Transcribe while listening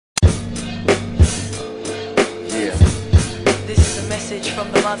message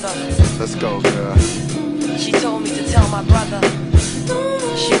from the mother. Let's go, girl. She told me to tell my brother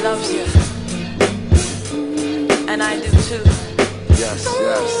she loves you, and I do too. Yes,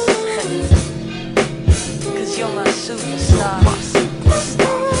 yes. 'Cause you're my superstar. My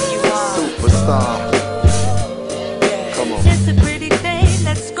superstar. You are. Superstar. Yeah. Come on. It's a pretty day,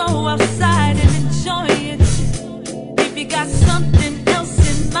 let's go outside and enjoy it. If you got something else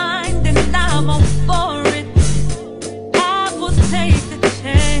in mind, then I'm all for it. I will take the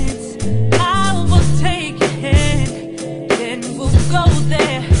chance, I will take your hand, then we'll go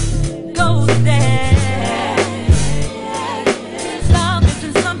there, go there. Love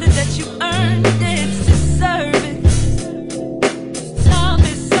isn't something that you earned, it's deserving. Love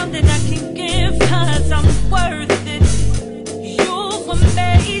is something I can give 'cause I'm worth it. You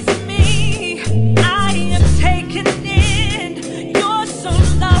amaze me, I am taken in. You're so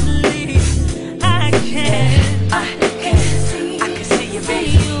lovely, I can see you,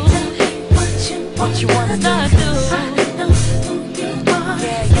 baby. What you wanna do?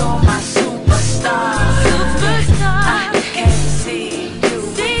 Yeah, you're my superstar. I can see you.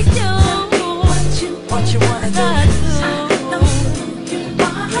 What you wanna do?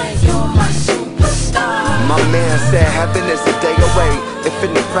 Yeah, you're my superstar. My man said heaven is a day away. If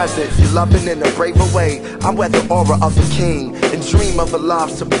in the present you're loving in a braver way, I wear the aura of a king and dream of a love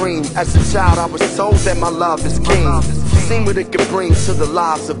supreme. As a child I was told that my love is king. Seen what it can bring to the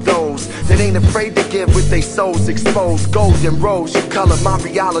lives of those that ain't afraid to give with their souls exposed. Golden rose, you color my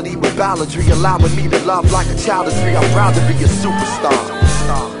reality with balladry, allowing me to love like a child is free. I'm proud to be a superstar.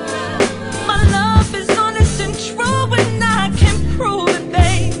 My love is honest and true, and I can prove it,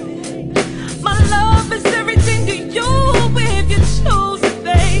 babe. My love is everything to you if you choose it,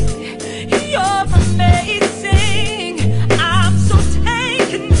 babe. You're amazing, I'm so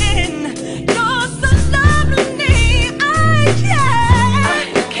taken in. You're so lovely, I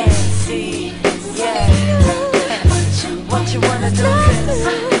can see, yeah. What you wanna do? 'Cause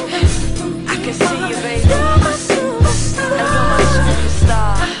I can see you, baby. And you're my superstar.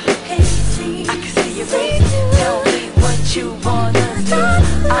 I can see you, baby. Tell me what you wanna do.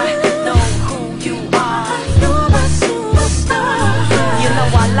 I know who you are. You're my superstar. You know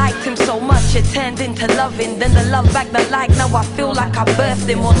I liked him so much, it turned into loving. Then the love back the like. Now I feel like I birthed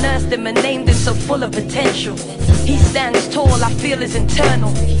him or nursed him and named him, so full of potential. He stands tall, I feel is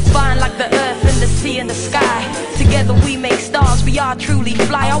internal. Fine like the earth and the sea and the sky. Together we make stars, we are truly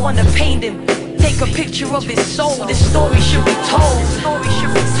fly. I wanna paint him, take a picture of his soul. This story should be told.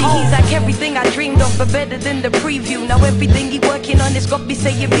 See, he's like everything I dreamed of, but better than the preview. Now everything he working on is got me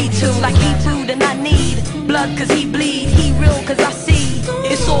saying me too. Like he food and I need blood 'cause he bleed. He real 'cause I see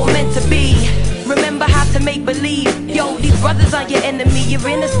it's all meant to be. Remember how to make believe. Yo, these brothers aren't your enemy. You're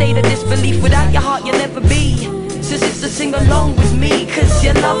in a state of disbelief. Without your heart you'll never be. So sister, sing along with me, 'cause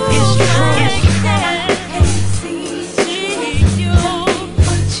your love is true.